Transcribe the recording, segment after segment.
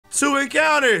Two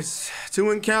encounters.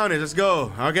 Let's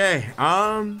go. Okay.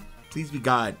 Please be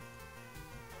God.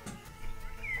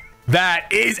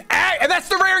 And that's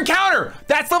the rare encounter.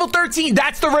 That's level 13.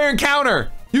 That's the rare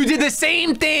encounter. You did the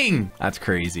same thing. That's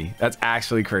crazy. That's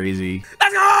actually crazy.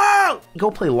 Let's go.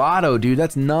 Go play Lotto, dude.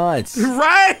 That's nuts.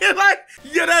 Right? Like,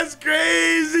 yeah, that's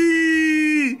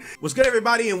crazy. What's good,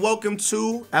 everybody, and welcome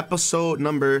to episode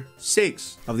number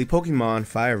 6 of the Pokemon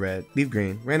Fire Red, Leaf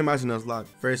Green, randomized Nuzlocke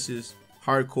versus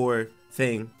hardcore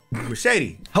thing with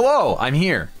Shady. Hello, I'm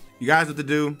here. You guys know what to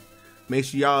do. Make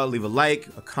sure y'all leave a like,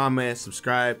 a comment,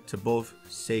 subscribe to both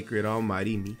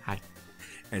SacredAlmighty, me, hi,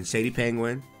 and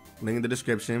ShadyPenguinn. Link in the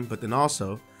description. But then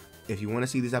also, if you want to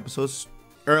see these episodes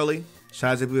early,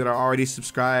 shout out to people that are already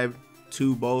subscribed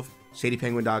to both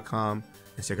ShadyPenguinn.com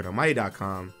and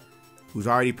SacredAlmighty.com, who's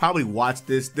already probably watched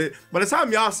this. By the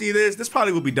time y'all see this, this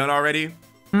probably will be done already.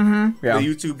 Yeah. The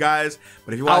YouTube guys.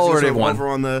 But if you're watching this over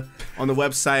on the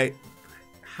website,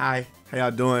 hi, how y'all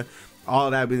doing? All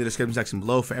of that will be in the description section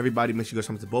below for everybody. Make sure you go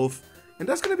something to both. And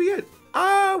that's gonna be it.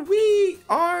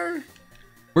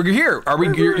 We're here. Are we?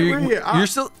 You're here. You're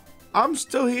still. I'm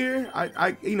still here.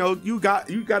 You know, you got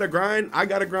to grind. I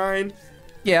got to grind.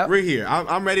 Yeah. We're here.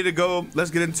 I'm ready to go. Let's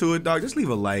get into it, dog. Just leave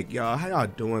a like, y'all. How y'all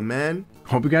doing, man?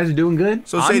 Hope you guys are doing good.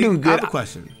 So, Shady, I have a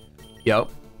question. Yep.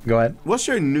 Go ahead. What's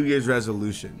your New Year's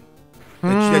resolution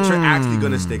that you're actually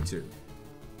gonna stick to?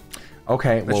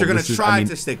 Okay. That you're gonna try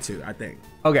to stick to, I think.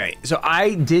 Okay, so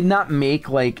I did not make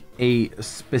like a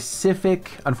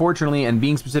specific, unfortunately, and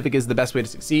being specific is the best way to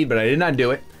succeed, but I did not do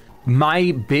it.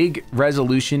 My big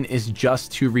resolution is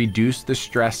just to reduce the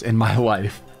stress in my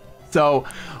life. So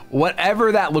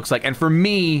whatever that looks like, and for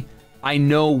me, I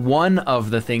know one of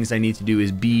the things I need to do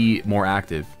is be more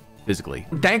active physically.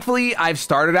 Thankfully, I've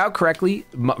started out correctly.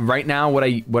 Right now, what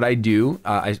I do,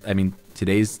 I mean,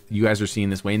 you guys are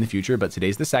seeing this way in the future, but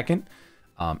today's the 2nd.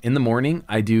 In the morning,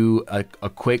 I do a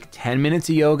quick 10 minutes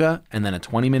of yoga and then a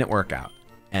 20-minute workout.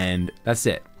 And that's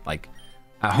it. Like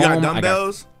at home, got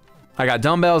dumbbells? I got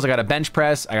dumbbells, I got a bench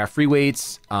press, I got free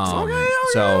weights. Okay.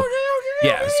 So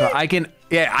I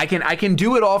can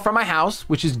do it all from my house,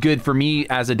 which is good for me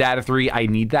as a dad of 3. I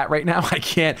need that right now.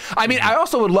 I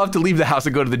also would love to leave the house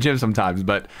and go to the gym sometimes,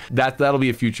 but that'll be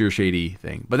a future Shady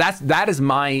thing. But that is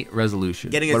my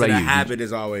resolution. Getting into the habit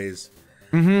is always.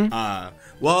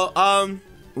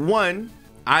 One,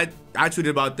 I tweeted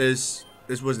about this.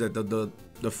 This was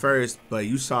the first, but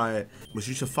you saw it. But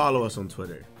you should follow us on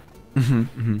Twitter.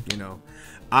 You know,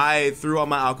 I threw all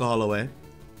my alcohol away.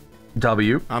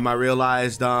 I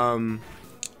realized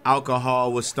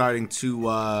alcohol was starting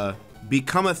to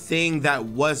become a thing that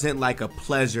wasn't like a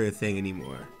pleasure thing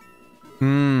anymore.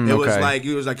 It was like,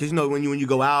 cause you know, when you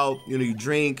go out, you know, you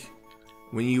drink.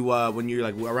 When you're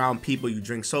like around people, you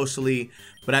drink socially.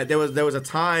 But there was a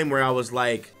time where I was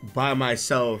like by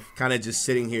myself, kind of just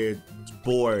sitting here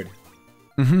bored,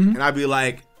 and I'd be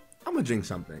like, I'm gonna drink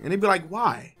something, and they'd be like,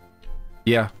 why?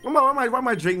 Yeah. Why am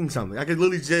I drinking something? I could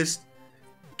literally just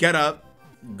get up,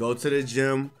 go to the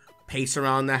gym, pace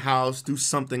around the house, do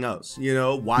something else. You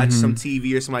know, watch some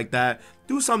TV or something like that.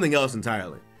 Do something else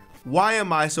entirely. Why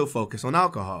am I so focused on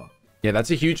alcohol? Yeah,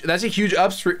 that's a huge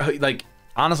like.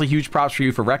 Honestly, huge props for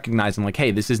you for recognizing, like,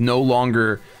 hey, this is no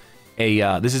longer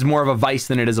this is more of a vice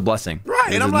than it is a blessing.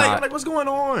 Right, and I'm like, what's going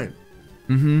on?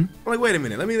 I'm like, wait a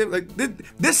minute,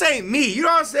 this ain't me. You know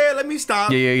what I'm saying? Let me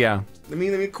stop. Yeah. Let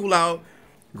me cool out.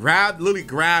 Literally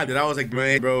grabbed it. I was like,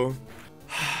 man, bro.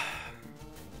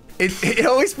 It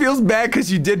always feels bad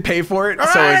because you did pay for it. All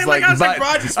so right, it's like, I was like, bro,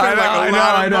 I just spent like a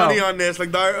lot of money on this.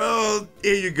 Like, dog, oh,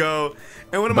 here you go.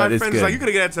 And one of my friends was like, you could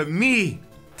have given that to me.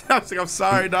 I was like, I'm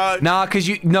sorry, dog. Nah, cause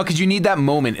you need that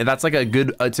moment, and that's like a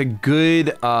good. It's a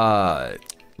good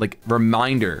like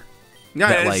reminder.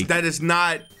 Yeah, that is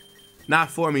not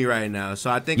for me right now. So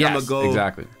I think I'm gonna go.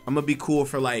 Exactly. I'm gonna be cool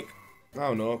for like, I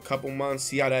don't know, a couple months.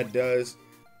 See how that does.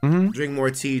 Drink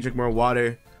more tea, drink more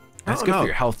water. That's good for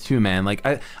your health too, man. Like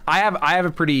I have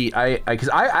a pretty because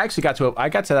I actually got to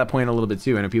that point a little bit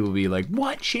too, and people would be like,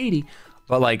 what, Shady?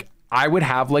 But like, I would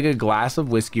have like a glass of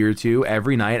whiskey or 2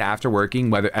 every night after working,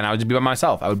 and I would just be by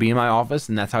myself. I would be in my office,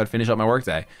 and that's how I'd finish up my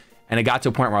workday. And it got to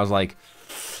a point where I was like,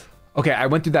 okay, I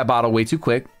went through that bottle way too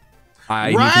quick.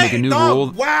 I need to make a new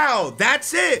rule. Wow,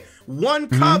 that's it. 1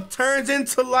 cup turns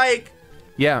into like.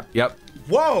 Yeah. Yep.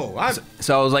 Whoa.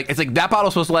 So I was like, it's like that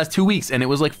bottle's supposed to last 2 weeks, and it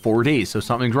was like 4 days, so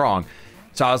something's wrong.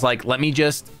 So I was like, let me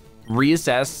just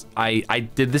reassess. I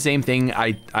did the same thing.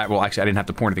 Well, actually, I didn't have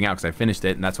to pour anything out because I finished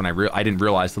it, and that's when I didn't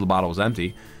realize till the bottle was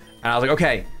empty. And I was like,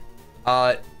 okay,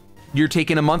 you're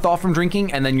taking a month off from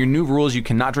drinking, and then your new rule is you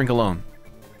cannot drink alone.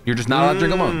 You're just not allowed to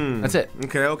drink alone. That's it.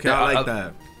 Okay, I like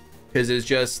that. because it's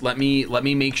just let me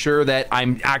make sure that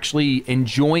I'm actually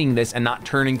enjoying this and not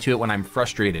turning to it when I'm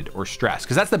frustrated or stressed,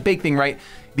 because that's the big thing, right?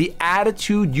 The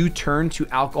attitude you turn to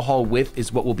alcohol with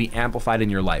is what will be amplified in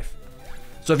your life.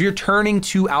 So if you're turning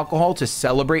to alcohol to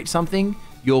celebrate something,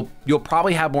 you'll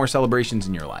probably have more celebrations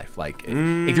in your life. Like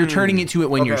if you're turning into it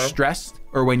when you're stressed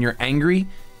or when you're angry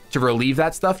to relieve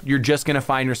that stuff, you're just gonna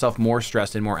find yourself more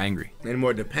stressed and more angry and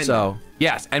more dependent. So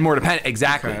yes, and more dependent.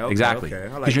 Exactly, exactly.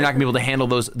 Because you're not gonna be able to handle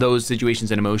those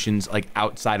situations and emotions like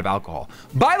outside of alcohol.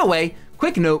 By the way,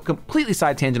 quick note, completely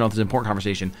side tangent off this important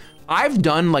conversation. I've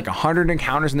done like 100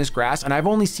 encounters in this grass, and I've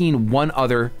only seen one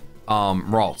other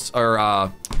Ralts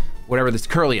or whatever this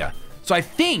Curlia. So I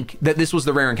think that this was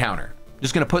the rare encounter.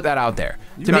 Just gonna put that out there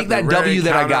to make that W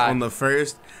that I got on the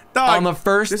first. Dog, on the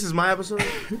first. This is my episode.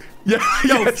 Yeah.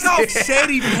 Yo,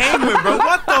 ShadyPenguinn, bro.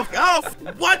 What the f?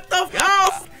 What the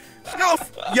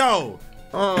f? Yo.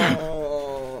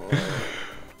 Oh.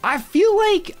 I feel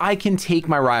like I can take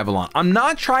my rival on. I'm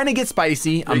not trying to get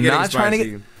spicy. I'm not trying to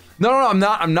get. No, I'm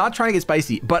not. I'm not trying to get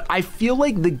spicy. But I feel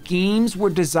like the games were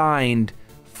designed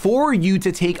for you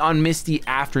to take on Misty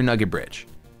after Nugget Bridge.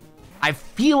 I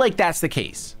feel like that's the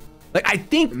case. Like I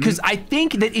think, because I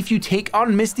think that if you take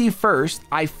on Misty first,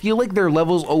 I feel like their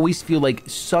levels always feel like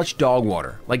such dog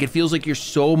water. Like it feels like you're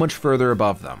so much further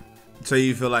above them. So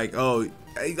you feel like, oh,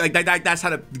 like that's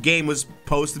how the game was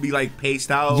supposed to be like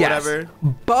paced out or whatever.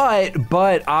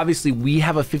 But obviously we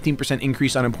have a 15%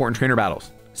 increase on important trainer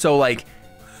battles. So like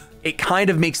it kind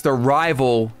of makes the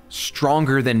rival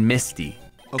stronger than Misty.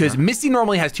 Because Misty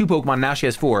normally has 2 Pokemon, now she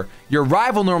has 4. Your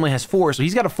rival normally has 4, so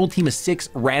he's got a full team of 6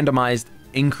 randomized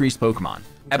increased Pokemon.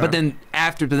 But then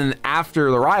after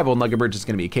the rival, Nugget Bridge is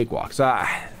going to be a cakewalk. So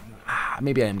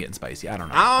maybe I am getting spicy. I don't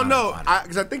know. I don't know.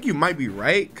 Because I think you might be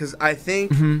right. Because I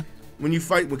think when you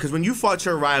fight, because when you fought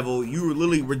your rival, you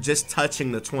literally were just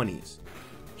touching the 20s.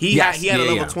 He had a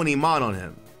level 20 Mon on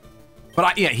him.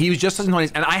 But he was just touching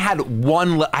 20s, and I had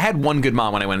one good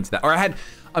Mon when I went into that. Or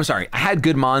I'm sorry, I had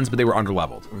good Mons, but they were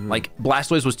underleveled. Like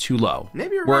Blastoise was too low.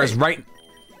 Maybe you're Whereas right.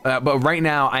 But right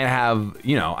now I have,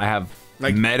 I have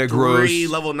like Metagross, 3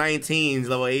 level 19s,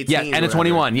 level 18s. Yeah, and a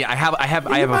 21. Yeah, I have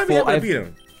a full.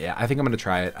 Yeah, I think I'm gonna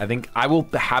try it. I think I will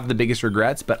have the biggest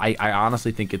regrets, but I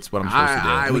honestly think it's what I'm supposed to do.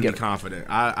 I would be confident.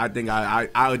 I think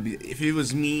I would be. If it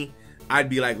was me, I'd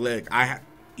be like, look,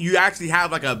 you actually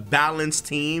have like a balanced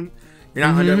team. You're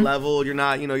not under leveled. You're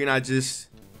not, you're not just.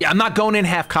 Yeah, I'm not going in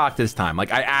half cocked this time.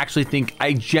 Like I actually think,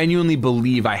 I genuinely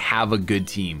believe I have a good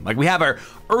team. Like we have our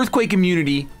Earthquake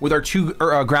immunity with our 2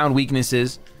 ground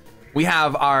weaknesses. We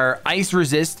have our Ice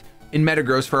resist in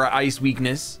Metagross for our Ice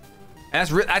weakness. And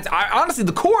that's honestly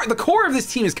the core of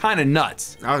this team is kind of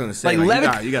nuts. I was gonna say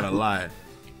like you gotta lie.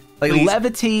 Like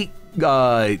levitate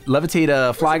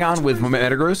Flygon with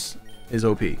Metagross is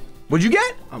OP. What'd you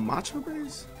get? A Macho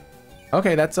Grace.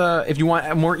 Okay, that's if you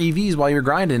want more EVs while you're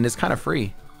grinding, it's kind of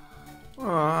free.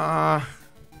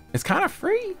 It's kind of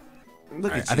free.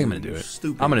 Look at I think I'm gonna do it.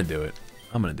 Stupid. I'm gonna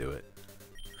do it.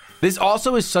 This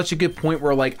also is such a good point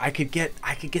where like I could get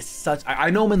such. I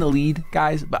know I'm in the lead,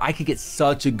 guys, but I could get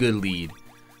such a good lead.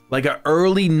 Like an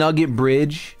early Nugget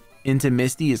Bridge into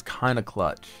Misty is kind of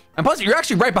clutch. And plus, you're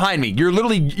actually right behind me.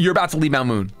 You're about to leave Mount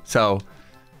Moon, so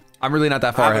I'm really not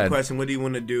that far ahead. I have a question. What do you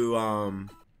want to do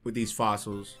with these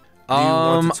fossils? Do you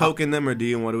want to token them, or do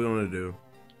you want to do?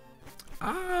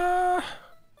 I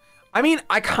mean,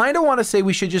 I kind of want to say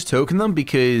we should just token them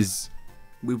because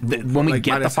when we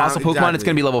get the fossil Pokemon, it's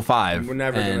gonna be level 5. We're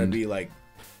never gonna be like.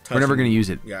 We're never gonna use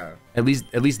it. Yeah. At least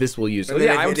this will use. So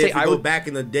yeah, I would say I would go back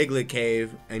in the Diglett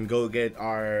cave and go get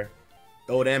our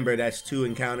old Ember. That's 2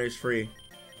 encounters free.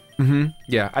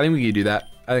 Yeah, I think we could do that.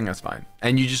 I think that's fine.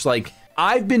 And you just like.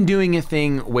 I've been doing a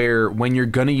thing where when you're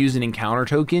gonna use an encounter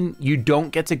token, you don't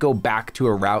get to go back to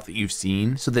a route that you've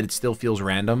seen, so that it still feels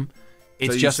random.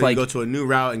 It's just like you go to a new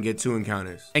route and get 2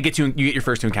 encounters. And you get your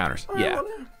first 2 encounters. Yeah. Well,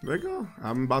 there you go.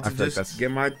 I'm about to just get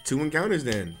my 2 encounters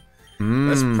then.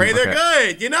 Let's pray they're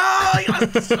good. All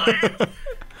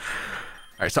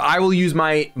right, so I will use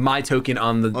my token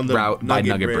on the route by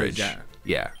Nugget Bridge.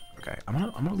 Yeah. Okay. I'm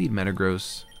gonna lead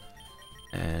Metagross,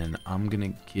 and I'm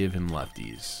gonna give him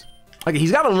lefties. Okay,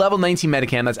 he's got a level 19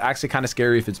 Metacam. That's actually kind of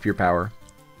scary if it's pure power,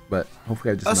 but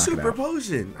hopefully I just a super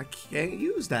potion. I can't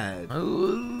use that.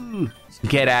 Ooh.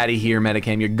 Get out of here,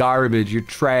 Metacam. You're garbage. You're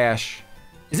trash.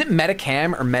 Is it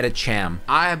Metacam or Metacham?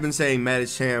 I have been saying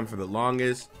Metacham for the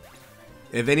longest.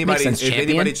 If anybody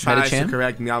tries to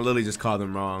correct me, I'll literally just call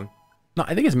them wrong. No,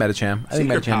 I think it's Metacham. I think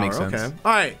Metacham makes sense. Okay.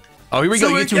 All right. Oh, here we go.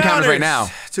 You get 2 encounters right now.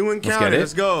 2 encounters.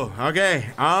 Let's go.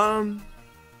 Okay.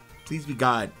 Please be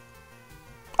God.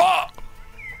 Oh!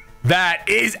 That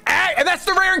is, and that's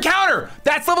the rare encounter.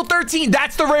 That's level 13.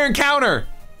 That's the rare encounter.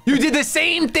 You did the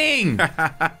same thing.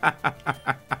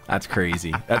 That's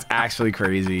crazy. That's actually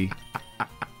crazy.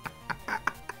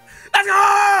 Let's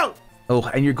go! Oh,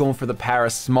 and you're going for the para.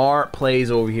 Smart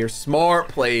plays over here. Smart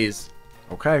plays.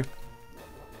 Okay.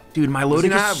 Dude, my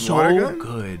loading is so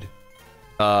good.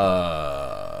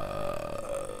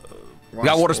 You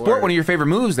got water sport, one of your favorite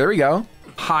moves. There we go.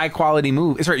 High quality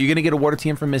move. It's right. You're gonna get a water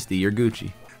TM from Misty. You're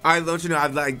Gucci. I don't you know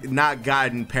I've like not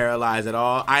gotten paralyzed at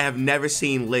all. I have never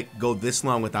seen Lick go this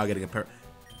long without getting a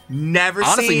Never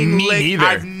Honestly, seen me Lick. neither.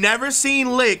 I've never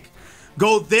seen Lick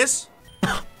go this.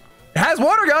 It has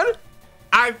water gun.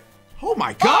 Oh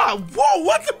my god. Whoa,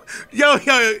 what the yo.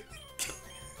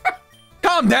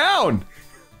 Calm down.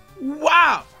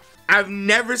 Wow. I've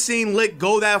never seen Lick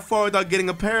go that far without getting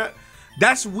a para.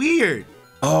 That's weird.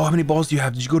 Oh, how many balls do you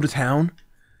have? Did you go to town?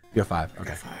 You have 5.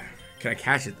 Okay. 5. Can I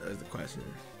catch it though is the question.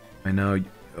 I know.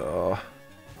 Oh,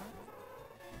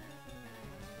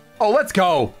 let's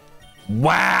go.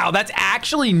 Wow, that's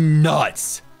actually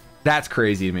nuts. That's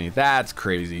crazy to me. That's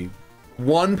crazy.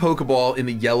 1 Pokeball in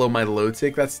the yellow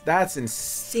Milotic. That's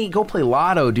insane. Go play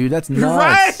Lotto, dude. That's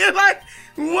nuts. Right? Like,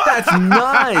 what? That's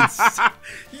nuts.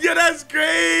 Yeah, that's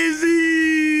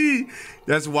crazy.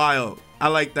 That's wild. I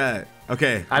like that.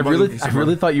 Okay. I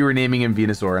really thought you were naming him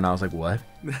Venusaur, and I was like, what?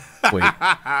 Wait.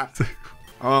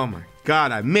 Oh my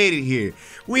god, I made it here.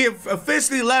 We have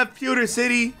officially left Pewter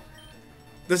City.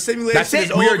 The simulation That's it.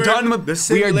 is over. We are done with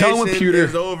Pewter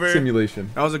simulation.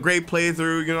 That was a great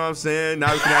playthrough, you know what I'm saying?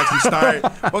 Now we can actually start.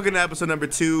 Welcome to episode number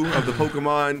 2 of the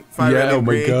Pokemon Fire Red oh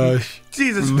my Ring. gosh.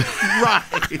 Jesus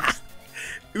Christ.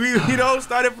 We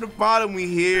started from the bottom, we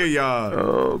here, y'all.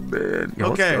 Oh man.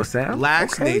 Okay.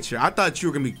 Lax nature. I thought you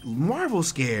were gonna be Marvel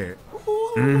scared.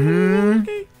 Ooh,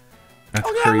 okay. That's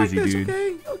okay, crazy, I like this. dude.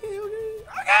 Okay,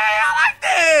 I like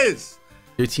this.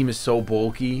 Your team is so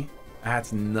bulky.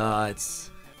 That's nuts.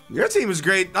 Your team is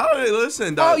great. Oh,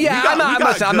 listen, dog. Oh yeah, I'm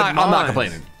not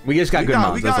complaining. We just got good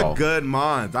mons. We got good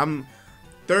mons. I'm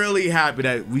thoroughly happy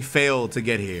that we failed to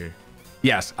get here.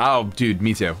 Yes. Oh, dude,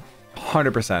 me too.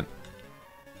 100%.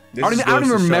 I don't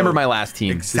even remember my last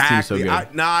team. Exactly. This team's so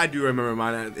good. I do remember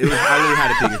mine. I really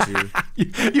had a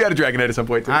Pikachu. You had a Dragonite at some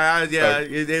point too.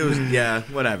 It was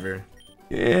whatever.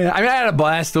 Yeah, I mean, I had a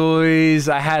Blastoise.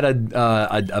 I had a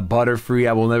Butterfree.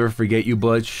 I will never forget you,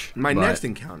 Butch. My next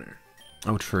encounter.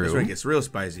 Oh, true. This one gets real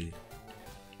spicy.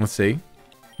 Let's see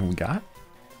what we got.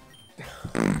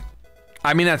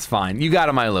 I mean, that's fine. You got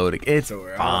a Milotic. It's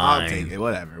fine. I'll take it.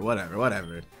 Whatever.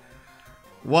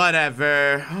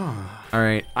 All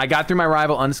right, I got through my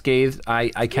rival unscathed.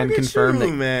 I can confirm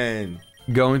that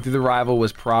going through the rival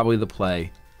was probably the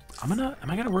play. Am I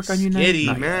gonna work on you now?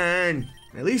 Skitty, man.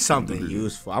 At least something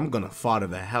useful. I'm gonna fodder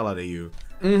the hell out of you.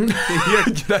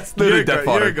 That's literally death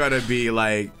fodder. You're gonna be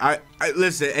like, I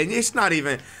listen, and it's not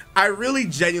even. I really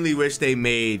genuinely wish they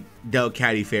made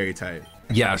Delcatty Fairy type.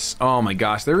 Yes. Oh my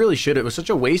gosh, they really should. It was such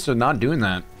a waste of not doing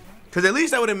that. Because at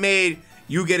least that would have made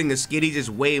you getting the Skitty just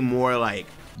way more like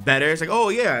better. It's like, oh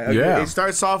yeah, it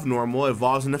starts off normal,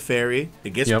 evolves into Fairy,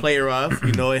 it gets play rough.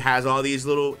 You know, it has all these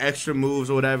little extra moves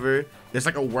or whatever. There's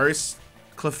like a worse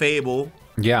Clefable.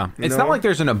 Yeah, it's not like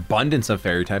there's an abundance of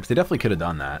Fairy types. They definitely could have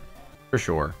done that, for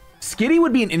sure. Skitty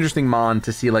would be an interesting mon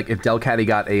to see, like, if Delcatty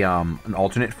got a an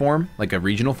alternate form, like a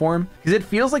regional form, because it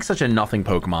feels like such a nothing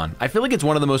Pokemon. I feel like it's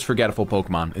one of the most forgettable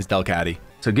Pokemon is Delcatty.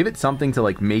 So give it something to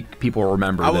like make people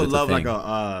remember. I would love like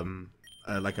a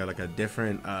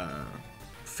different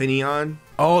Finneon.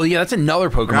 Oh yeah, that's another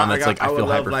Pokemon that's like I feel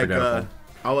hyper forgettable.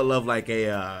 I would love like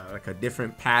a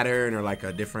different pattern or like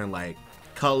a different like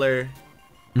color.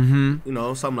 You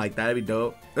know, something like that. That'd be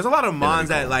dope. There's a lot of mons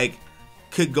that like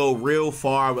could go real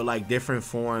far with like different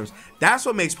forms. That's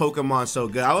what makes Pokemon so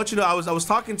good. I want you to know, I was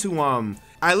talking to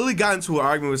I literally got into an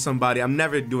argument with somebody. I'm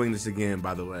never doing this again,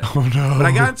 by the way. Oh no. But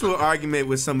I got into an argument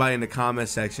with somebody in the comment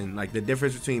section, like the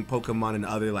difference between Pokemon and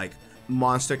other like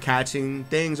monster catching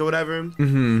things or whatever.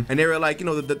 And they were like, you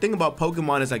know, the thing about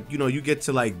Pokemon is like, you know, you get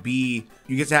to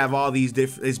have all these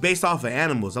different, it's based off of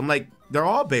animals. I'm like, they're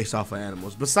all based off of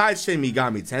animals besides Shin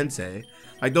Megami Tensei.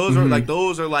 Like those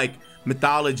are like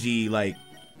mythology, like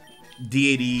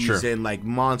deities and like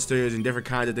monsters and different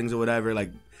kinds of things or whatever.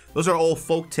 Like those are old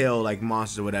folktale like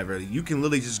monsters or whatever. You can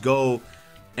literally just go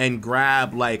and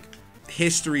grab like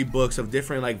history books of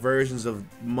different like versions of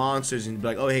monsters and be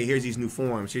like, oh hey, here's these new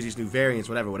forms, here's these new variants,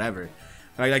 whatever.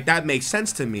 Like that makes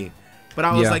sense to me. But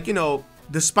I was like, you know,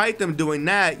 despite them doing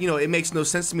that, you know, it makes no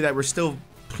sense to me that we're still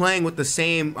playing with the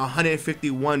same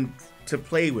 151 to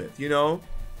play with, you know?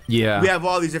 Yeah. We have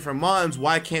all these different mons.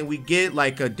 Why can't we get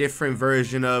like a different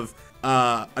version of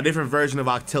a different version of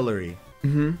artillery?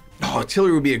 Oh,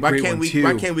 artillery would be a great one too.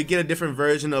 Why can't we get a different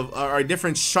version of, or a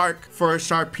different shark for a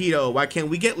Sharpedo? Why can't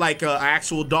we get like a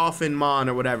actual dolphin mon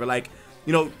or whatever? Like,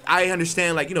 you know, I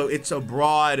understand, like, you know, it's a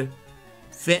broad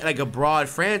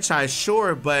franchise,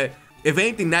 sure, but if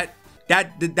anything,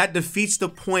 that defeats the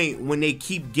point when they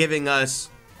keep giving us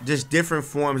just different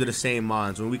forms of the same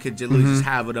mons, when we could just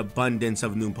have an abundance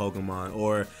of new Pokemon,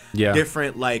 or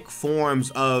different like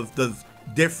forms of the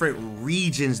different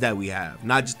regions that we have,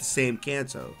 not just the same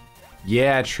Kanto.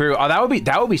 Yeah, true. Oh,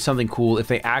 that would be something cool if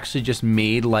they actually just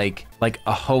made like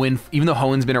a Hoenn, even though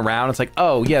Hoenn's been around, it's like,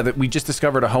 oh yeah, we just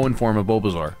discovered a Hoenn form of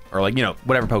Bulbasaur, or like, you know,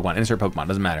 whatever Pokemon, insert Pokemon,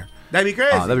 doesn't matter. That'd be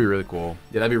crazy. That'd be really cool.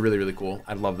 Yeah, that'd be really, really cool.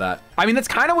 I'd love that. I mean, that's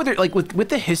kind of what they're like with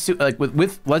the history, like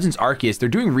with Legends Arceus, they're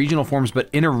doing regional forms, but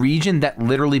in a region that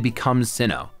literally becomes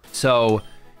Sinnoh. So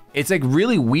it's like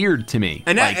really weird to me.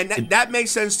 And that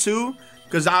makes sense too,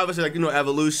 because obviously, like, you know,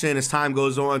 evolution, as time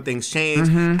goes on, things change,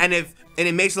 and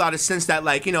it makes a lot of sense that,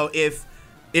 like, you know, if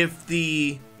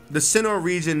the Sinnoh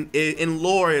region in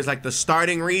lore is like the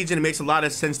starting region, it makes a lot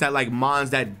of sense that like mons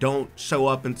that don't show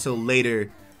up until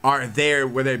later are there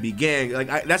where they began.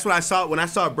 Like, that's what I saw when I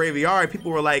saw Braviary.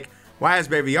 People were like, "Why is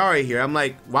Braviary here?" I'm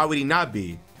like, "Why would he not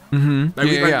be?"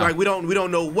 Like, we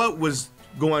don't know what was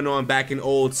going on back in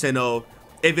old Sinnoh.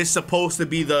 If it's supposed to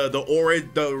be the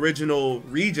original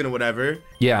region or whatever.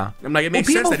 Yeah. I'm like, it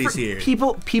makes sense that he's here.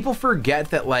 People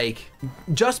forget that, like,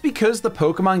 just because the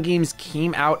Pokemon games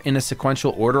came out in a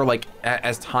sequential order, like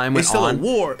as time went on, it's still a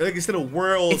war. Like, it's still a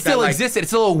world. It still existed. It's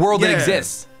still a world that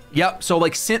exists. Yep. So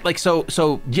like,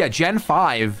 yeah, Gen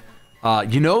 5,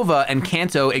 Unova and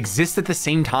Kanto exist at the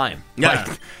same time. Yeah.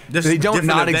 Like, they don't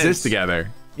not exist together.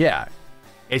 Yeah.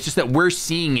 It's just that we're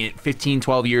seeing it 15,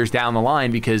 12 years down the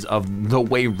line because of the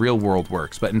way real world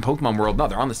works. But in Pokemon world, no,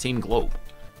 they're on the same globe.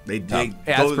 They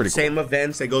go to the same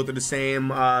events. They go through the same.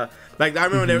 Like, I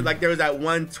remember there was that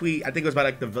one tweet. I think it was by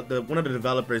like one of the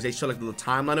developers. They showed like the little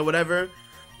timeline or whatever.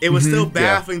 It was still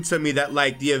baffling to me that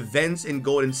like the events in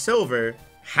Gold and Silver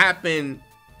happen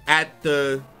at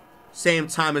the same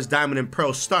time as Diamond and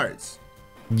Pearl starts.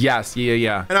 Yes.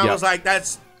 Yeah. And I was like,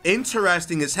 that's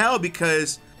interesting as hell,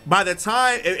 because by the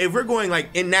time, if we're going like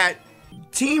in that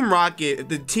Team Rocket, if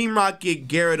the Team Rocket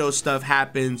Gyarados stuff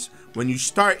happens when you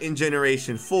start in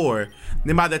Generation 4,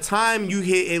 then by the time you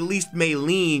hit at least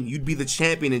Maylene, you'd be the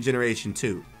champion in Generation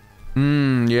 2.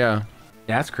 Yeah,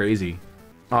 that's crazy.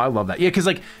 Oh, I love that. Yeah, because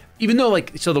like, even though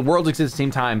like, so the worlds exist at the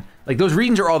same time, like those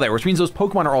regions are all there, which means those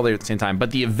Pokemon are all there at the same time, but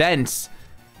the events,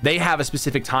 they have a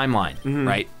specific timeline,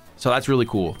 right? So that's really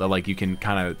cool that like you can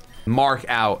kind of mark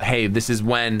out, hey, this is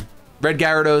when Red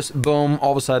Gyarados, boom,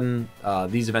 all of a sudden,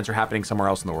 these events are happening somewhere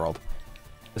else in the world.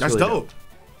 That's really dope.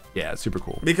 Yeah, it's super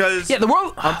cool. Because the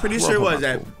world, I'm pretty sure it was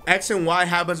that cool. X and Y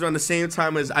happens around the same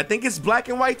time as, I think it's Black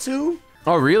and White too.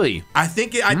 Oh, really? I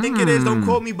think it is. Don't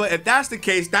quote me, but if that's the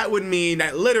case, that would mean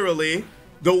that literally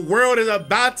the world is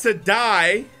about to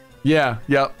die. Yeah.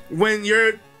 Yep. When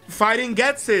you're fighting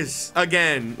Getsis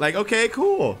again. Like, okay,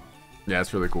 cool. Yeah,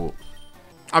 it's really cool.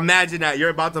 Imagine that you're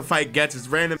about to fight Getsis,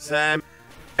 random Sam.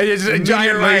 And it's just a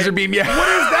giant laser beam. Yeah. What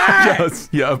is that? Yes.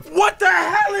 Yep. What the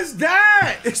hell is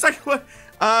that? It's like, what?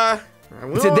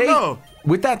 We don't know.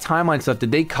 With that timeline stuff,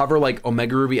 did they cover like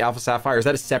Omega Ruby, Alpha Sapphire? Is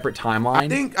that a separate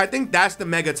timeline? I think that's the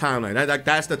Mega timeline.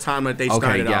 That's the timeline they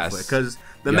started off with. Because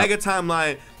the Mega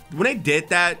timeline, when they did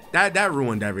that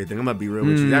ruined everything. I'm gonna be real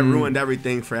with you. That ruined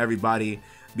everything for everybody,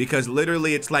 because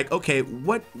literally it's like, okay,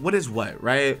 what is what,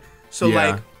 right? So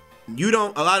like, you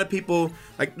don't. A lot of people,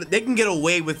 like, they can get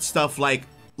away with stuff like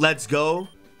Let's Go.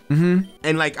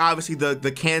 And like, obviously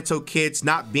the Kanto kids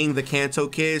not being the Kanto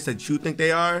kids that you think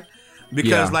they are.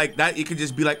 Because like that, you could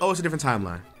just be like, oh, it's a different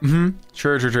timeline.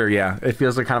 Sure. Yeah, it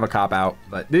feels like kind of a cop out,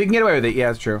 but they can get away with it.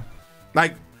 Yeah, it's true.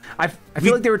 Like, I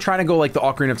feel like they were trying to go like the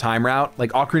Ocarina of Time route.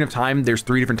 Like Ocarina of Time, there's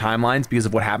 3 different timelines because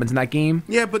of what happens in that game.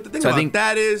 Yeah, but the thing about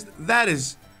that is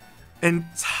that's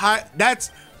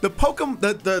the Pokemon,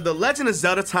 the Legend of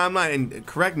Zelda timeline. And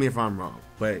correct me if I'm wrong,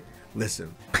 but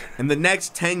listen, in the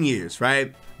next 10 years,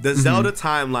 right? The Zelda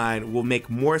timeline will make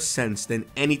more sense than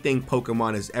anything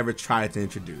Pokemon has ever tried to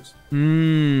introduce.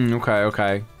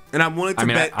 Okay. And I'm willing to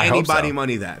bet anybody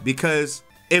money that, because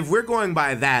if we're going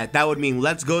by that, that would mean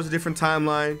Let's Go's a different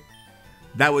timeline.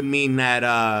 That would mean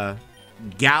that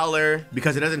Galar,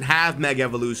 because it doesn't have Mega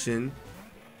Evolution,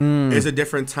 is a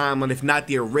different timeline, if not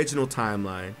the original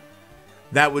timeline.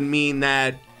 That would mean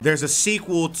that there's a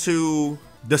sequel to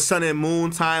the Sun and Moon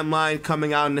timeline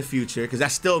coming out in the future, because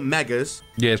that's still Megas.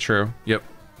 Yeah, true. Yep.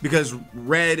 Because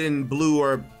Red and Blue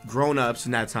are grown-ups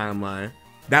in that timeline.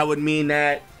 That would mean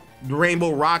that the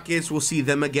Rainbow Rockets, will see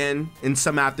them again in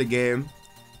some after game.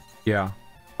 Yeah.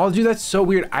 Oh, dude, that's so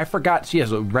weird. I forgot. So, yeah,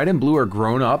 so red and blue are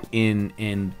grown up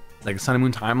in like a Sun and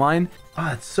Moon timeline. Oh,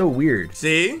 that's so weird.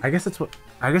 See? I guess that's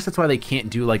why they can't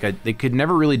do like they could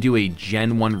never really do a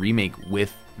Gen 1 remake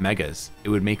with megas. It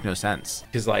would make no sense.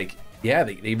 Because like, yeah,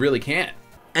 they really can't.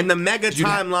 And the mega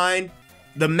timeline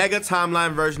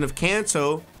version of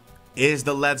Kanto is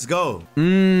the Let's Go.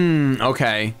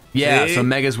 Okay. Yeah, See? so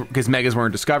megas, because megas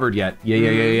weren't discovered yet.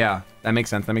 Yeah. That makes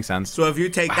sense. So if you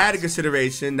take that into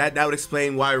consideration, that would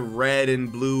explain why red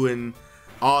and blue and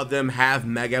all of them have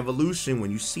mega evolution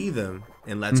when you see them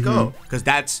in Let's Go. Because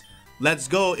that's Let's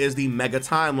Go is the mega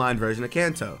timeline version of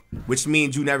Kanto, which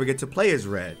means you never get to play as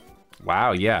red.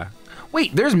 Wow, yeah.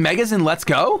 Wait, there's megas in Let's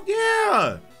Go?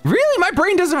 Yeah. Really? My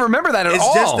brain doesn't remember that at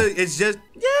all.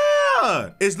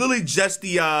 It's literally just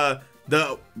the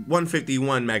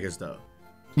 151 megas though.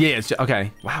 Yeah, it's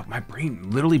okay. Wow, my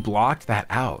brain literally blocked that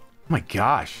out. Oh my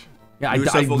gosh. Yeah, You were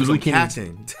so I focused literally on can't.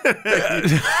 catching.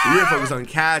 You were focused on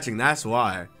catching, that's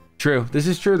why. True. This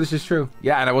is true.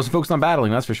 Yeah, and I wasn't focused on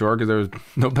battling, that's for sure, because there was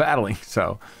no battling.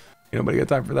 So nobody got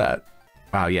time for that.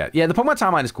 Wow, yeah. Yeah, the Pokemon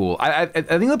timeline is cool. I think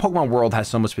the Pokemon world has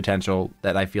so much potential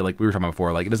that I feel like we were talking about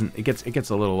before. Like it gets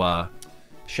a little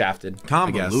shafted.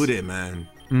 Convoluted, man.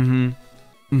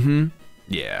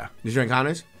 Yeah. Did you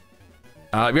encounters?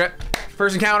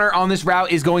 First encounter on this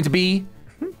route is going to be.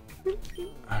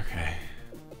 Okay.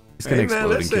 It's gonna explode.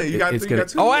 Listen, you got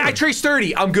two oh, more. I traced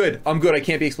 30. I'm good. I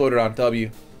can't be exploded on. W.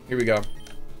 Here we go.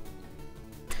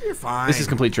 You're fine. This is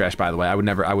complete trash, by the way. I would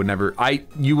never.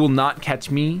 You will not catch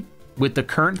me with the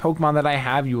current Pokemon that I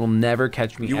have. You will never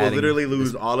catch me. You will literally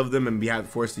lose all of them and be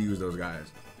forced to use those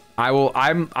guys. I will.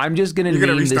 I'm just gonna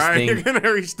name this thing. You're gonna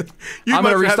restart. I'm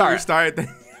gonna restart. Restart thing.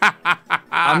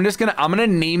 I'm gonna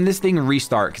name this thing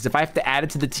Restart, because if I have to add it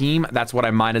to the team, that's what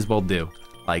I might as well do.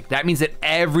 Like that means that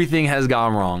everything has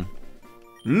gone wrong.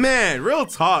 Man, real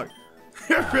talk.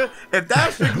 If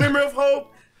that's your glimmer of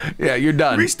hope, yeah, you're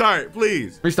done. Restart,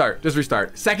 please. Restart. Just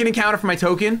restart. Second encounter for my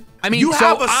token. I mean, you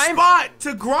have a spot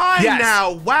to grind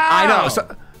now. Wow. I know.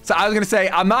 So I was gonna say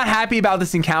I'm not happy about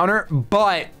this encounter,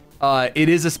 but it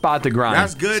is a spot to grind.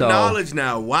 That's good knowledge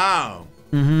now. Wow.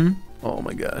 Oh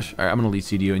my gosh. All right, I'm gonna lead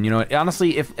seed you. And you know what?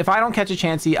 Honestly, if I don't catch a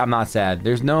Chansey, I'm not sad.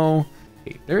 There is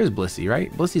Blissey,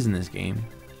 right? Blissey's in this game.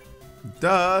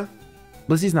 Duh.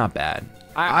 Blissey's not bad.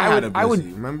 I had a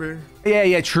Blissey, remember?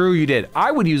 Yeah, true, you did.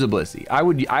 I would use a Blissey.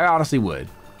 I honestly would.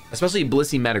 Especially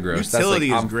Blissey Metagross. Utility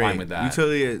that's like, is great. Fine with that.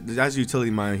 That's utility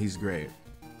mine. He's great.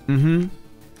 And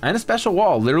a special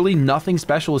wall. Literally nothing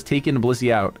special is taking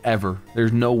Blissey out ever.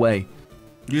 There's no way.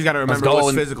 You just gotta remember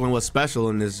what's physical and what's special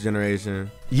in this generation.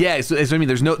 Yeah, so I mean,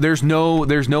 there's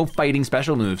no fighting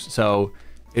special moves. So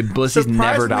Blissey's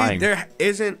never dying. There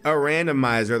isn't a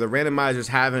randomizer. The randomizers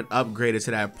haven't upgraded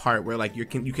to that part where like you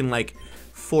can like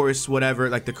force whatever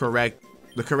like the correct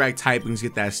typings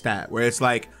get that stat. Where it's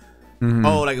like,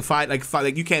 oh,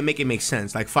 like you can't make it make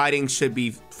sense. Like fighting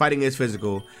is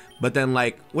physical, but then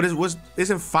like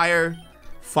isn't fire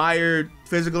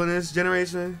physical in this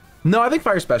generation? No, I think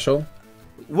fire special.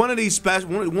 One of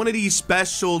these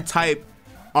special type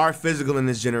are physical in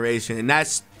this generation, and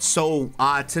that's so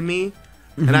odd to me.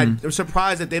 And I'm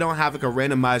surprised that they don't have like a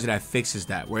randomizer that fixes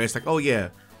that, where it's like, oh yeah,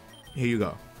 here you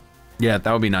go. Yeah,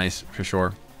 that would be nice for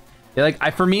sure. Yeah,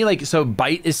 like for me, like so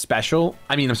Bite is special.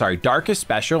 I mean, I'm sorry, Dark is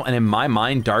special, and in my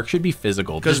mind, Dark should be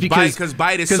physical. Because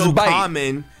Bite is so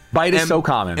common. Bite is so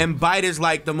common, and Bite is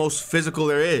like the most physical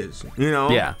there is. You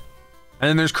know? Yeah. And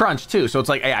then there's Crunch too, so it's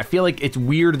like I feel like it's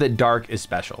weird that Dark is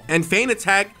special. And Feint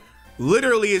Attack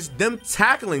literally is them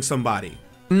tackling somebody.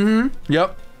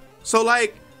 Yep. So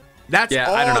like that's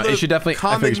all I don't know. the it should definitely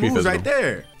common moves right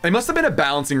there. It must have been a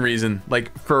balancing reason,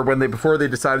 like for before they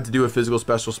decided to do a physical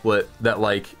special split, that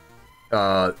like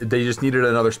they just needed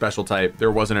another special type. There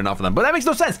wasn't enough of them, but that makes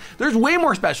no sense. There's way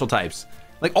more special types.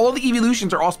 Like all the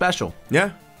evolutions are all special.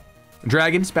 Yeah.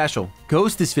 Dragon special.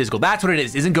 Ghost is physical. That's what it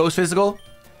is. Isn't Ghost physical?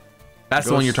 That's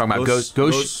the one you're talking about. Ghost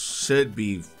should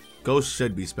be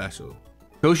special.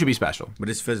 Ghost should be special, but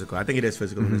it's physical. I think it is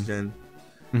physical in this gen.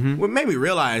 What made me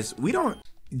realize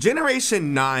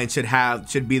Generation 9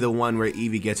 should be the one where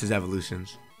Eevee gets his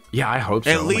evolutions. Yeah, I hope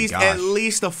so. At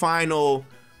least the final,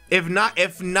 if not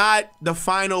the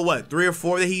final 3 or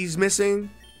 4 that he's missing.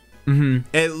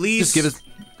 At least just give us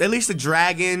at least a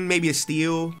dragon, maybe a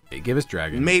steel. Give us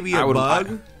dragon. Maybe a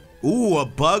bug. Ooh, a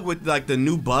bug with like the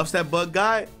new buffs that bug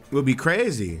got would be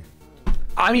crazy.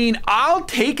 I mean, I'll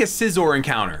take a Scizor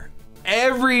encounter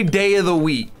every day of the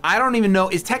week. I don't even know,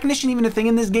 is Technician even a thing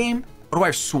in this game? Or do I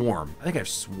have Swarm? I think I have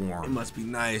Swarm. It must be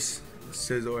nice.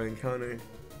 Scizor encounter.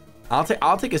 I'll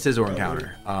take a Scizor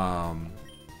encounter.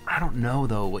 I don't know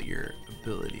though what your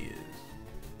ability is.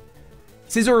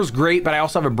 Scizor is great, but I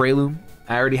also have a Breloom.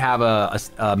 I already have a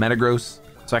Metagross,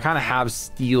 so I kind of have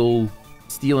Steel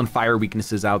and Fire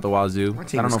weaknesses out the wazoo. I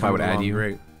don't know if I would add you.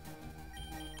 Great.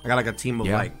 I got like a team of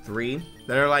like 3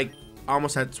 that are like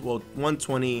almost at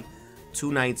 120,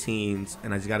 219s,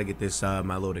 and I just got to get this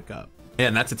Milotic up. Yeah,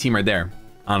 and that's a team right there,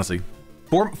 honestly.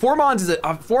 Four Mons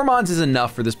is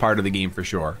enough for this part of the game for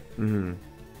sure.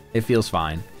 It feels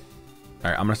fine.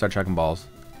 All right, I'm gonna start chucking balls.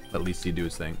 Let Lisi do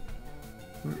his thing.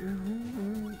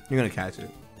 You're gonna catch it.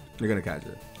 You're gonna catch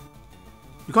it.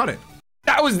 You caught it.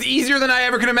 That was easier than I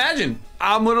ever could imagine.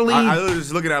 I'm literally. I was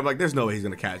just looking at him like, there's no way he's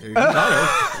gonna catch it. He caught it.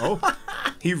 Oh,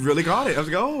 he really caught it. Let's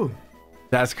go.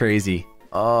 That's crazy.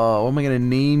 Oh, what am I gonna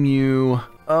name you?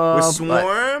 With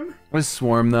Swarm? With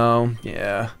Swarm though,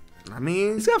 yeah. I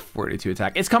mean, he's got 42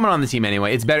 attack. It's coming on the team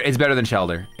anyway. It's better. It's better than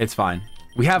Shelter. It's fine.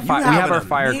 We have we have our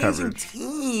fire coverage.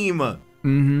 Team.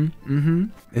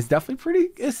 It's definitely pretty.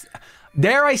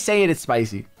 Dare I say it? It's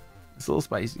spicy. It's a little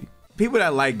spicy. People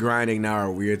that like grinding now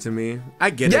are weird to me. I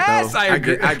get it though. Yes, I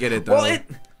agree. I get it though. Well,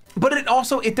 but it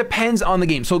also depends on the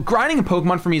game. So grinding in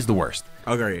Pokemon for me is the worst.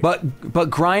 Okay. But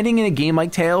grinding in a game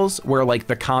like Tales, where like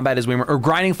the combat is way more, or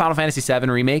grinding Final Fantasy VII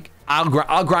Remake, I'll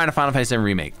grind a Final Fantasy VII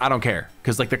Remake. I don't care,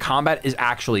 because like the combat is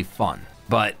actually fun.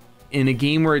 But in a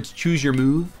game where it's choose your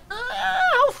move,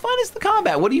 how fun is the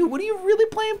combat? What are you really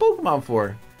playing Pokemon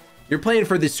for? You're playing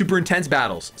for the super intense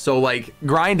battles. So like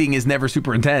grinding is never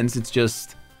super intense. It's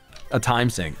just a time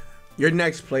sink. Your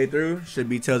next playthrough should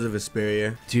be Tales of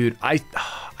Vesperia. Dude,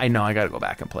 I know I gotta go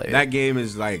back and play it. That game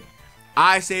is like,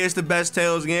 I say it's the best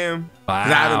Tales game. Wow, I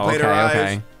haven't played Arise.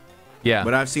 Okay. Yeah.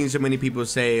 But I've seen so many people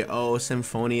say, oh,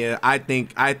 Symphonia. I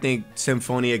think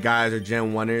Symphonia guys are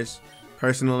Gen 1ers,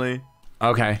 personally.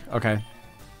 Okay.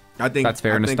 I think that's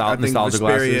fair. I think Nostalgia Vesperia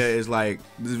glasses. is like,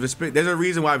 there's a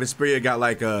reason why Vesperia got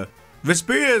like a,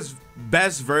 Vesperia's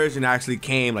best version actually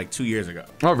came like 2 years ago.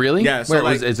 Oh, really? Yeah. So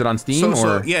like, is it on Steam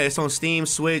or? Yeah, it's on Steam,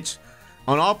 Switch,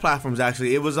 on all platforms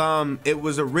actually. It was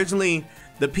originally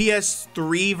the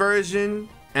PS3 version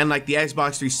and like the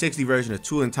Xbox 360 version are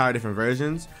 2 entire different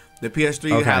versions. The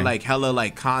PS3 had like hella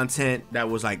like content that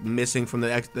was like missing from the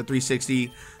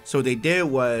 360. So what they did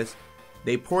was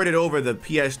they ported over the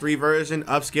PS3 version,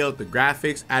 upscaled the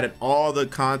graphics, added all the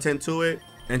content to it,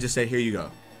 and just said, here you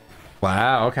go.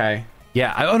 Wow, okay.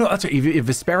 Yeah, oh no, that's right. If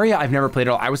Vesperia, I've never played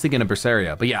it all. I was thinking of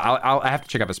Berseria, but yeah, I have to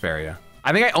check out Vesperia.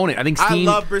 I think I own it. I think Steam.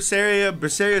 I love Berseria.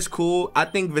 Berseria's cool. I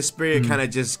think Vesperia kind of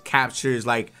just captures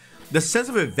like the sense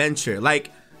of adventure. Like,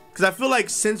 because I feel like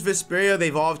since Vesperia,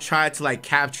 they've all tried to like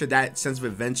capture that sense of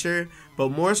adventure, but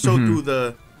more so through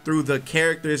the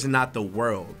characters and not the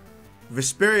world.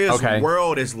 Vesperia's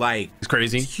world is like, it's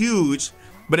crazy. It's huge.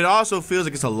 But it also feels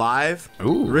like it's alive.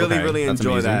 Ooh, really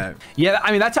enjoy that. Yeah,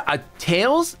 I mean that's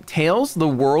Tales. The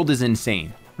world is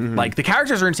insane. Like the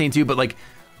characters are insane too, but like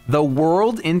the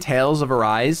world in Tales of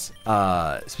Arise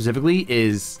specifically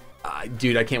is,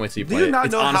 dude, I can't wait to see you play it. Do you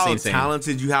not know how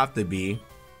talented you have to be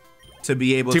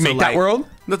able to make like, that world?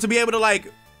 No, to be able to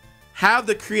like have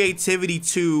the creativity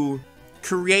to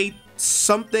create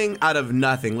something out of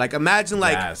nothing. Like imagine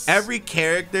like every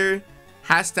character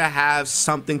has to have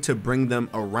something to bring them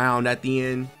around at the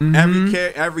end.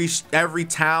 Every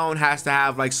town has to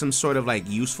have like some sort of like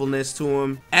usefulness to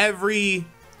them. Every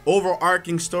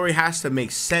overarching story has to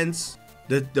make sense.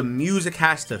 The music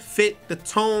has to fit the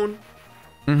tone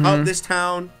of this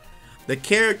town. The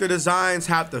character designs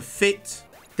have to fit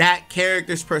that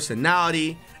character's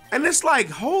personality. And it's like,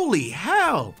 holy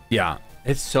hell. Yeah,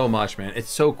 it's so much, man.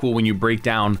 It's so cool when you break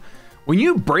down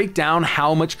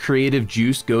how much creative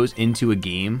juice goes into a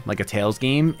game, like a Tales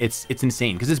game. It's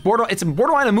insane because it's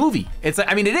borderline a movie. It's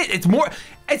like, I mean,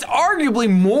 it's arguably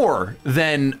more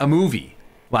than a movie.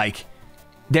 Like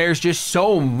there's just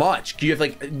so much. You have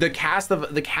like the cast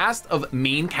of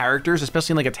main characters,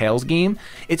 especially in like a Tales game.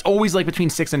 It's always like between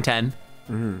 6 and 10.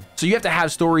 So you have to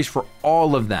have stories for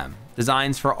all of them,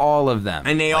 designs for all of them,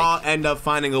 and they all end up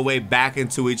finding a way back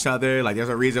into each other. Like there's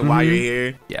a reason why you're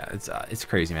here. Yeah, it's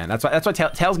crazy, man. That's why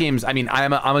Tales games. I mean,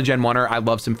 I'm a Gen 1er. I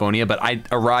love Symphonia, but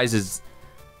Arise is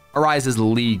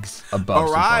leagues above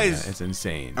Symphonia. It's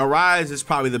insane. Arise is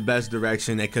probably the best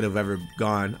direction they could have ever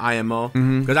gone. IMO,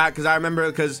 because I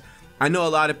remember, because I know a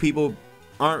lot of people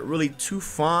aren't really too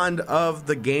fond of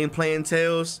the gameplay in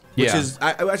Tales, which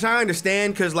I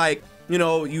understand, because like, you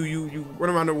know, you run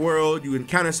around the world, you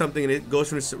encounter something, and it goes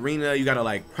from this arena. You gotta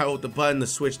like hold the button to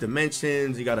switch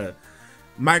dimensions. You gotta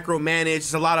micromanage.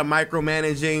 It's a lot of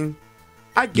micromanaging.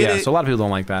 I get it. Yeah, so a lot of people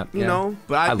don't like that. You know,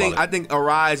 but I think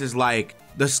Arise is like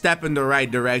the step in the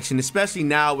right direction, especially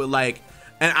now with like,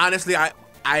 and honestly,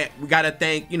 we gotta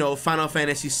thank, you know, Final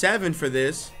Fantasy VII for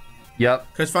this.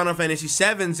 Yep. Because Final Fantasy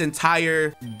VII's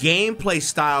entire gameplay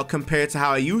style compared to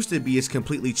how it used to be is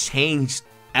completely changed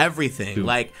everything. Dude.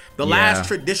 Like the last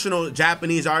traditional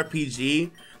Japanese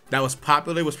RPG that was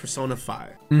popular was Persona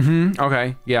 5.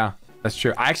 Okay. Yeah. That's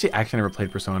true. I actually never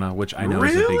played Persona, which I know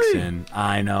is a big sin.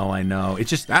 I know.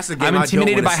 It's just that's a game I'm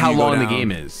intimidated by how long the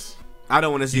game is. I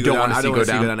don't want to see you go down. I don't want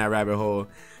to see you go down that rabbit hole.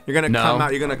 You're gonna come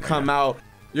out. You're gonna come out.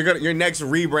 Your next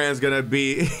rebrand is gonna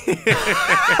be.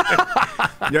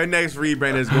 Your next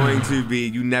rebrand is going to be.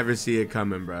 You never see it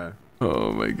coming, bro.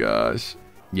 Oh my gosh.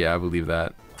 Yeah, I believe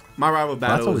that. My rival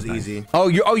battle was easy. Oh,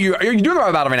 you're doing the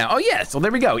rival battle right now. Oh yeah. So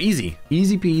there we go. Easy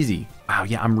peasy. Wow.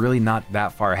 Yeah, I'm really not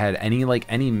that far ahead.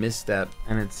 Any misstep,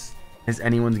 and it's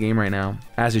anyone's game right now,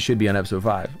 as it should be on episode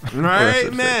 5.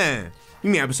 Right, man. 6. You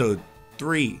mean episode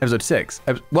 3? Episode 6.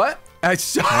 What?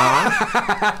 Episode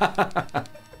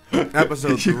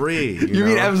 3. You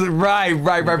mean episode right.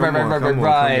 Come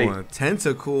on.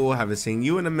 Tentacle, haven't seen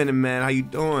you in a minute, man. How you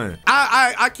doing?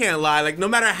 I can't lie. Like no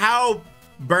matter how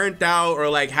burnt out or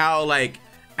like how like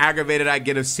aggravated I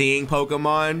get of seeing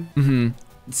Pokemon,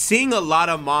 seeing a lot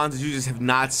of mons that you just have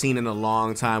not seen in a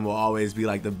long time will always be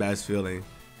like the best feeling.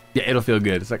 Yeah, it'll feel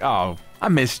good. It's like, oh, I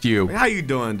missed you. Like, how you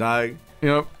doing, dog?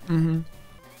 Yep. And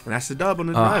that's the dub on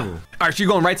the rival. All right, so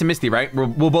you're going right to Misty, right?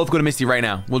 We'll both go to Misty right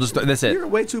now. We'll just, that's it. You're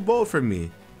way too bold for me.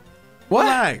 What?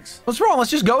 Relax. What's wrong? Let's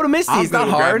just go to Misty. It's not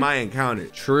hard. My encounter.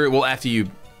 True. Well, after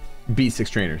you beat 6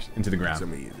 trainers into the ground. All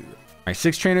right,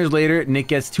 6 trainers later, Nick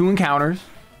gets 2 encounters.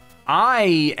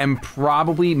 I am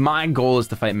probably, my goal is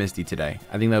to fight Misty today.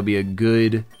 I think that would be a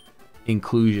good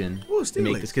inclusion to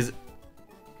make this,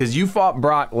 because you fought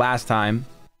Brock last time.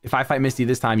 If I fight Misty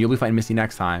this time, you'll be fighting Misty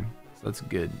next time. So that's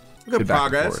good. Good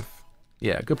progress.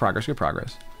 Yeah, good progress.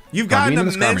 You've gotten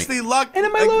immensely lucky,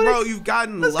 bro. You've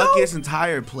gotten luckiest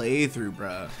entire playthrough,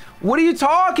 bro. What are you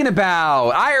talking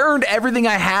about? I earned everything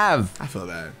I have. I feel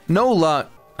that. No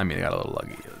luck. I mean, I got a little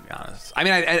lucky, to be honest. I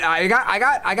mean,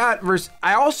 I got verse.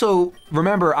 I also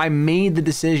remember I made the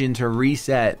decision to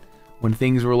reset when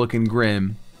things were looking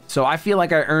grim. So I feel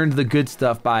like I earned the good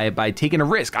stuff by taking a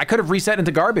risk. I could have reset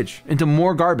into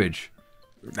more garbage.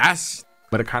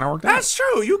 But it kind of worked out. That's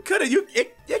true. You could have.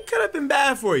 It could have been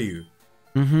bad for you.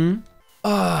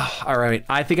 All right.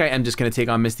 I think I am just gonna take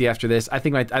on Misty after this. I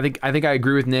think I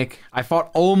agree with Nick. I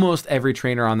fought almost every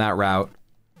trainer on that route,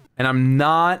 and I'm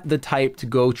not the type to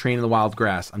go train in the wild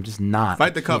grass. I'm just not.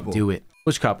 Fight the couple. Do it.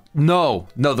 Which couple? No.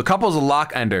 The couple's a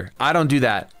lock ender. I don't do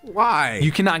that. Why?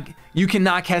 You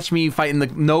cannot catch me fighting the.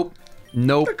 Nope.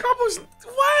 The couple's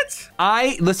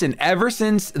what? Listen. Ever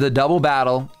since the double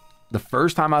battle. The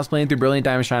first time I was playing through Brilliant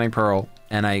Diamond Shining Pearl,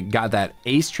 and I got that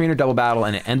Ace Trainer double battle,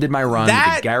 and it ended my run with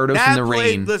Gyarados in the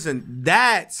rain. Listen,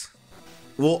 that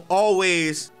will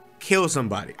always kill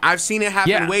somebody. I've seen it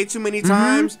happen way too many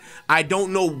times. I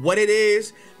don't know what it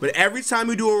is, but every time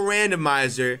you do a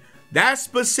randomizer, that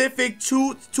specific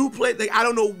two play, like I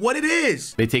don't know what it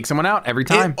is. They take someone out every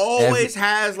time. It always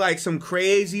has like some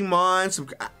crazy mons,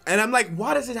 and I'm like,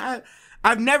 why does it have?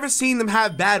 I've never seen them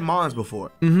have bad mons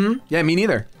before. Yeah, me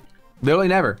neither. Literally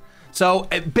never. So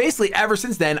basically, ever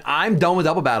since then, I'm done with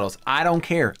double battles. I don't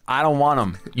care. I don't want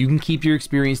them. You can keep your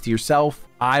experience to yourself.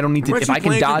 I don't need to. If I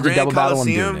can dodge a double battle, I'm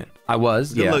doing it. I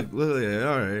was. Yeah. Look, all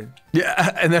right.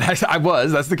 Yeah, and then I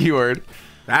was. That's the keyword.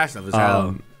 That stuff is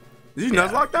hell. Did you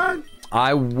Nuzlocke that?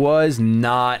 I was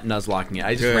not Nuzlocking it.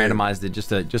 I just randomized it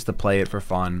just to play it for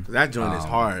fun. That joint is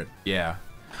hard. Yeah.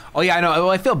 Oh yeah, I know.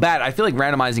 Well, I feel bad. I feel like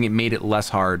randomizing it made it less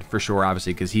hard for sure,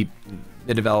 obviously, because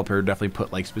the developer definitely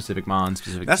put like specific mons,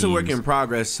 specific That's teams. a work in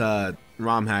progress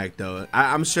ROM hack though.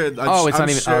 I'm sure. I'm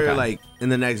sure like in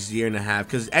the next year and a half,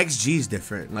 because XG is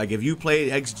different. Like if you play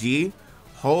XG,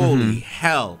 holy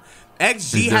hell,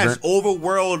 XG has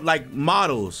overworld like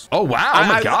models. Oh wow! Oh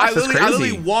my gosh, that's crazy. I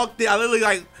literally walked in. I literally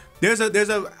like. There's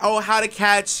a how to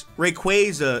catch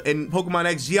Rayquaza in Pokemon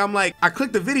XG. I'm like, I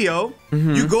clicked the video.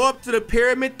 You go up to the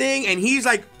pyramid thing, and he's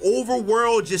like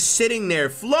overworld, just sitting there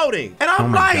floating. And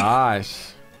I'm like,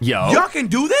 gosh, y'all can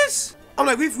do this? I'm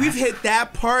like, we've hit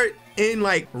that part in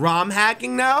like ROM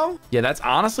hacking now. Yeah, that's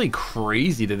honestly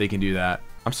crazy that they can do that.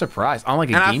 I'm surprised. I'm like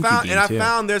a GameCube game too.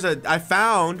 I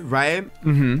found right.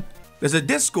 There's a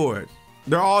Discord.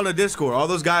 They're all in the Discord. All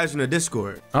those guys in the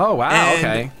Discord. Oh wow. And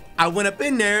okay. I went up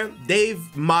in there. They've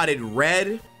modded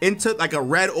Red into like a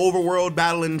Red overworld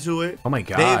battle into it. Oh my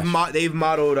gosh. They've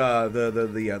modeled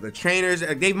the trainers.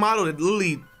 They've modeled it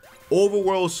literally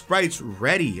overworld sprites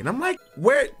ready. And I'm like,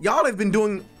 where y'all have been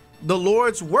doing the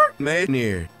Lord's work, man.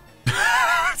 Here.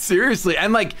 Seriously,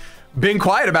 and like been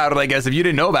quiet about it, I guess, if you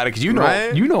didn't know about it, because you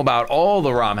know about all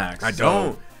the ROM hacks. I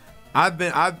don't. I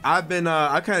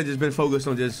kind of just been focused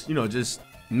on just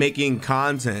making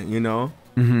content, you know.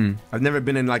 I've never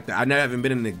been in like I never haven't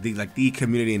been in the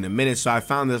community in a minute, so I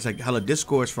found there's like hella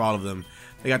discords for all of them.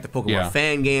 They got the Pokemon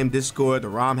fan game Discord, the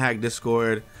ROM hack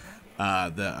Discord,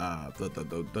 the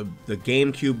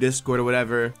GameCube Discord or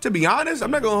whatever. To be honest,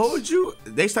 I'm not gonna hold you.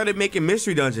 They started making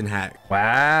Mystery Dungeon hack.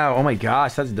 Wow! Oh my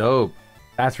gosh, that's dope.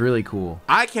 That's really cool.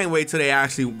 I can't wait till they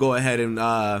actually go ahead and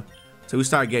till we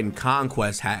start getting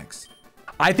Conquest hacks.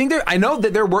 I think I know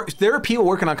that there are people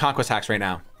working on Conquest hacks right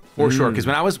now. For sure, because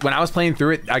when I was playing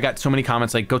through it, I got so many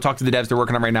comments like, "Go talk to the devs. They're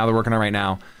working on it right now. They're working on it right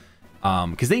now."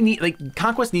 Because they need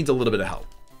Conquest needs a little bit of help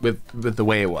with the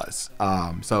way it was.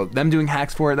 So them doing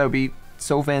hacks for it, that would be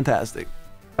so fantastic.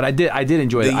 But I did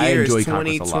enjoy it. I enjoyed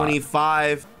Conquest a lot.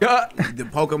 2025. The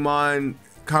Pokemon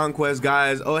Conquest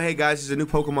guys. Oh hey guys, there's a new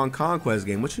Pokemon Conquest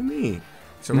game. What you mean?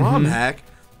 It's a ROM hack.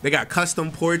 They got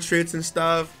custom portraits and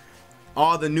stuff.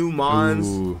 All the new mons.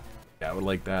 Ooh, yeah, I would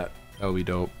like that. That would be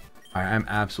dope. All right, I'm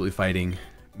absolutely fighting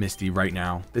Misty right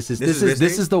now. This is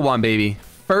the one, baby.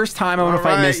 First time I'm gonna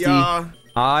fight Misty.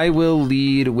 I'll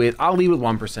lead with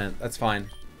 1%. That's fine.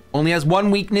 Only has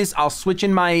one weakness. I'll switch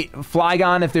in my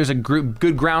Flygon if there's a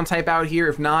good ground type out here.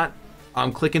 If not,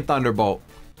 I'm clicking Thunderbolt.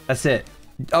 That's it.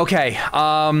 Okay.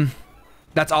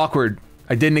 That's awkward.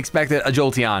 I didn't expect it. A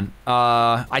Jolteon.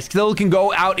 I still can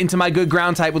go out into my good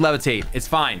ground type with Levitate. It's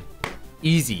fine.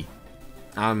 Easy.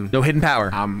 No hidden power.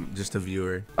 I'm just a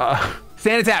viewer.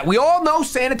 Sand Attack. We all know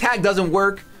Sand Attack doesn't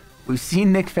work. We've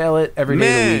seen Nick fail it every day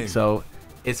of the week, so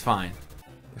it's fine.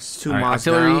 It's 2 mounts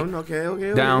down.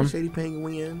 Okay. Down.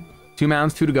 ShadyPenguinn. 2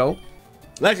 mounts, 2 to go.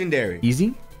 Legendary.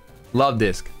 Easy. Love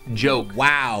Disc. Joke.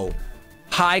 Wow.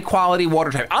 High quality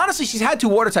water type. Honestly, she's had 2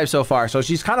 water types so far, so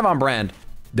she's kind of on brand.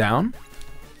 Down.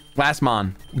 Last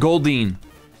Mon. Goldeen.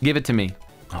 Give it to me.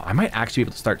 Oh, I might actually be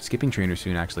able to start skipping trainers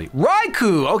soon, actually.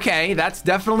 Raikou! Okay, that's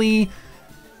definitely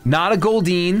not a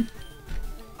Goldeen.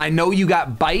 I know you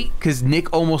got Bite, because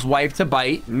Nick almost wiped to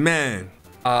Bite. Man.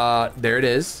 There it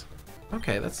is.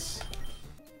 Okay, that's...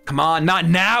 Come on, not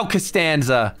now,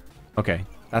 Costanza! Okay,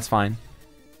 that's fine.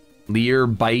 Leer,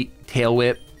 Bite, Tail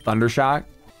Whip, Thundershock.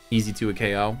 Easy to a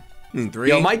KO. 3.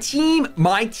 Yo, my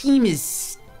team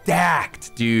is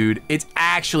stacked, dude. It's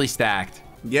actually stacked.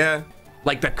 Yeah.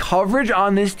 Like, the coverage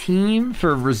on this team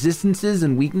for resistances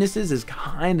and weaknesses is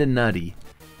kind of nutty.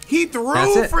 He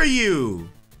threw for you.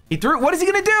 He threw. What is he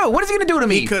gonna do? What is he gonna do to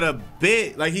me? He could have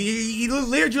bit. Like he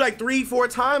leered you like 3-4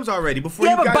 times already before.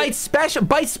 Yeah, you but got bite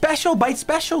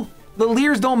special. The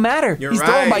leers don't matter. He's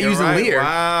throwing by using leer.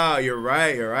 Wow, you're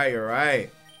right.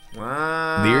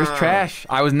 Wow. Leer's trash.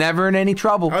 I was never in any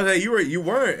trouble. I was like, you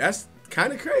weren't. That's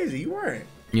kind of crazy. You weren't.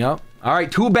 Yep. All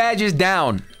right, 2 badges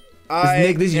down.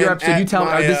 Nick, this is your episode. You tell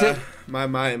me. This it? My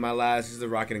last is the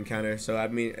rocket encounter. So I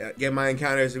mean, get my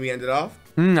encounters and we end it off.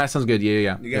 That sounds good.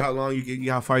 Yeah. You get how long you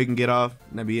get, how far you can get off.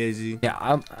 That'd be easy. Yeah,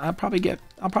 I'll probably get.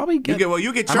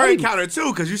 You get your encounter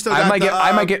too, because you still got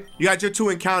I might get. You got your 2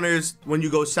 encounters when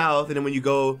you go south, and then when you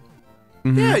go.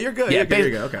 Yeah, you're good. Yeah, you're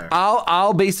good. Okay.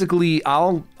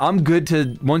 I'm good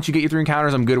to once you get your 3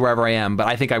 encounters. I'm good wherever I am. But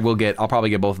I think I'll probably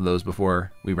get both of those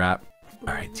before we wrap.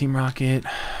 All right, Team Rocket.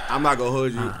 I'm not gonna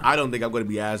hold you. I don't think I'm gonna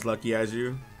be as lucky as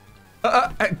you.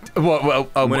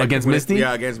 Against Misty?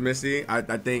 Yeah, against Misty. I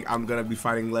think I'm gonna be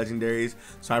fighting legendaries,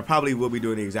 so I probably will be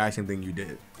doing the exact same thing you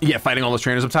did. Yeah, fighting all those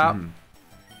trainers up top.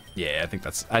 Yeah, I think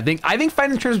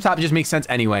fighting the trainers up top just makes sense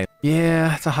anyway.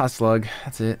 Yeah, it's a hot slug.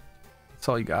 That's it. That's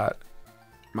all you got.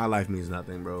 My life means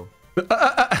nothing, bro.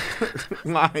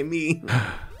 Why me? All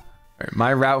right,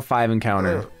 my Route 5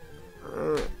 encounter.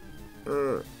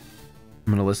 I'm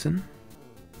gonna listen.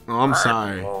 Oh, I'm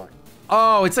sorry.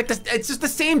 Oh, it's like this. It's just the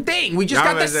same thing. We just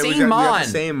got the same Mon. We got the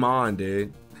same Mon,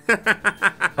 dude.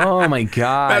 Oh my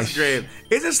gosh. That's great.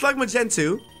 Is it Slugma Gen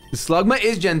 2? Slugma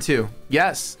is Gen 2.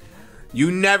 Yes.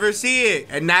 You never see it,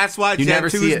 and that's why Gen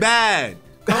 2 is bad.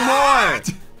 Come on.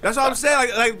 That's what I'm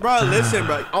saying. Like, bro, listen,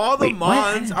 bro. All the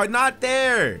Mons are not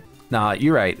there. Nah,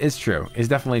 you're right. It's true. It's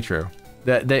definitely true.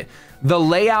 The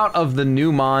layout of the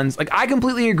new Mons, like, I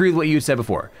completely agree with what you said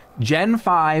before. Gen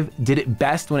 5 did it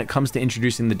best when it comes to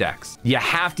introducing the decks. You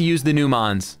have to use the new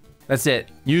Mons. That's it.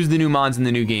 Use the new Mons in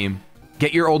the new game.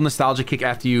 Get your old nostalgia kick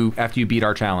after you beat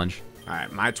our challenge. All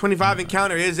right, my 25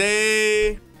 encounter is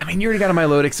a... I mean, you already got a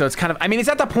Milotic, so it's kind of... I mean, it's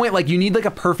at the point, like, you need, like,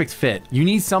 a perfect fit. You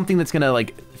need something that's gonna,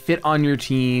 like, fit on your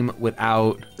team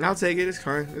without... I'll take it. It's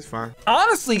fine. It's fine.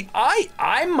 Honestly,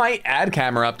 I might add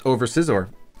Camerupt over Scizor.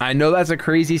 I know that's a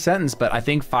crazy sentence, but I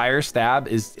think Fire Stab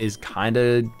is kind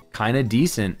of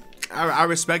decent. I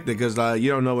respect it because you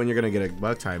don't know when you're gonna get a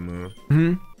bug type move.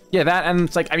 Yeah, that, and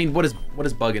it's like, I mean, what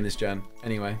is bug in this gen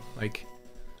anyway? Like,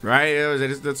 right?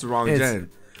 That's the wrong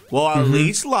gen. Well, our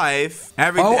leech life,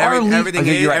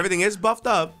 everything is buffed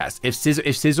up. Yes. If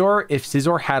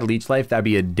Scizor had leech life, that'd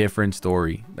be a different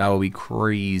story. That would be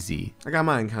crazy. I got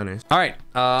my encounters. All right.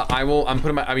 I'm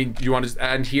putting my. I mean, do you want to just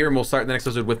end here and we'll start the next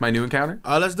episode with my new encounter?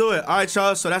 Let's do it. All right,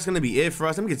 y'all. So that's gonna be it for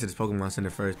us. Let me get to this Pokemon Center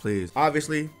first, please.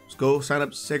 Obviously, let's go sign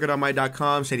up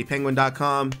SacredAlmighty.com,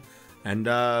 ShadyPenguinn.com, and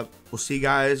we'll see you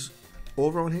guys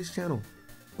over on his channel.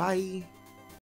 Bye.